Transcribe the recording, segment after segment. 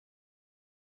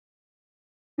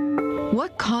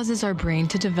What causes our brain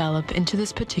to develop into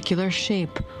this particular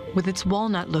shape with its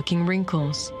walnut-looking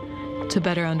wrinkles? To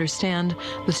better understand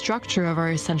the structure of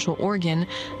our essential organ,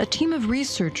 a team of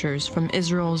researchers from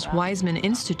Israel's Weizmann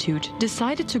Institute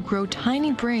decided to grow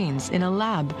tiny brains in a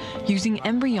lab using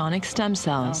embryonic stem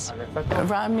cells.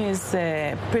 Rami is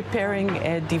preparing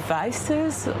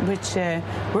devices which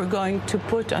we're going to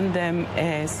put on them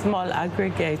small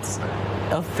aggregates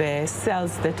of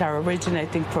cells that are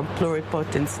originating from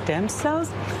pluripotent stem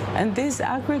cells, and these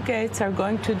aggregates are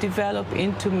going to develop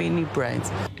into mini brains.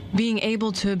 Being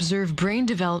able to observe brain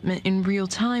development in real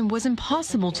time was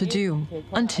impossible to do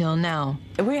until now.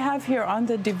 We have here on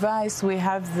the device, we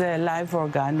have the live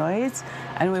organoids,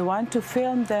 and we want to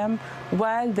film them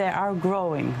while they are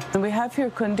growing. And we have here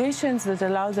conditions that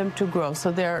allow them to grow.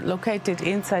 So they're located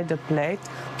inside the plate.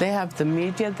 They have the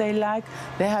media they like.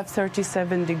 They have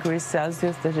 37 degrees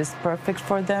Celsius that is perfect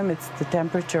for them. It's the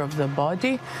temperature of the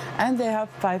body. And they have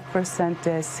 5%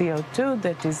 CO2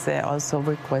 that is also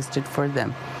requested for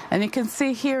them. And you can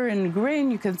see here in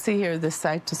green, you can see here the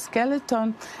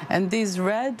cytoskeleton, and these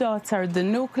red dots are the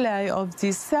nuclei of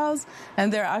these cells,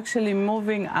 and they're actually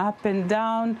moving up and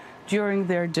down during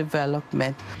their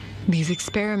development. These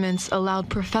experiments allowed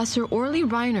Professor Orly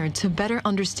Reiner to better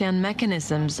understand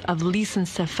mechanisms of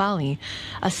Lissencephaly,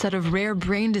 a set of rare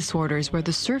brain disorders where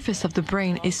the surface of the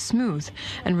brain is smooth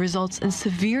and results in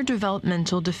severe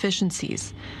developmental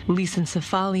deficiencies.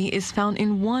 Lissencephaly is found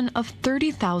in 1 of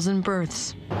 30,000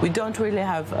 births. We don't really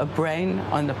have a brain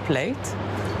on a plate,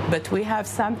 but we have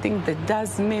something that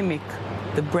does mimic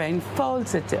the brain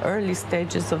folds at the early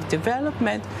stages of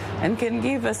development and can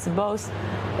give us both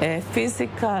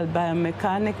physical,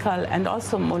 biomechanical, and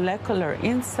also molecular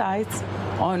insights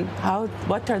on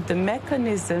what are the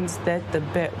mechanisms that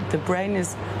the brain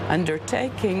is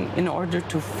undertaking in order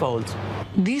to fold.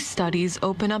 These studies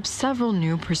open up several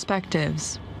new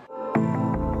perspectives.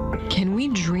 Can we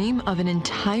dream of an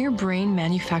entire brain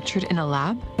manufactured in a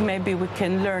lab? Maybe we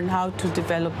can learn how to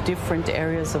develop different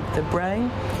areas of the brain,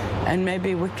 and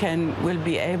maybe we'll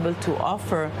be able to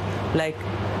offer like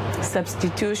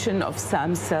substitution of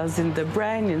some cells in the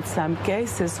brain in some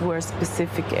cases where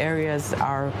specific areas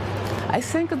are. I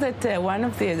think that one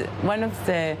of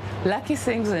the lucky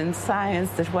things in science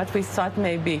that what we thought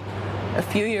maybe a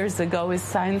few years ago is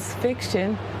science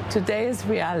fiction, today is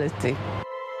reality.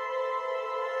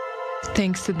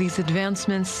 Thanks to these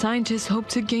advancements, scientists hope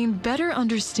to gain better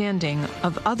understanding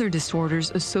of other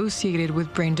disorders associated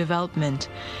with brain development,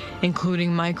 including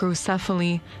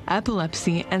microcephaly,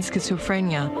 epilepsy, and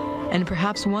schizophrenia, and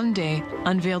perhaps one day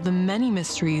unveil the many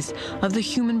mysteries of the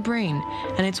human brain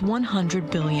and its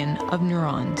 100 billion of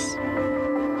neurons.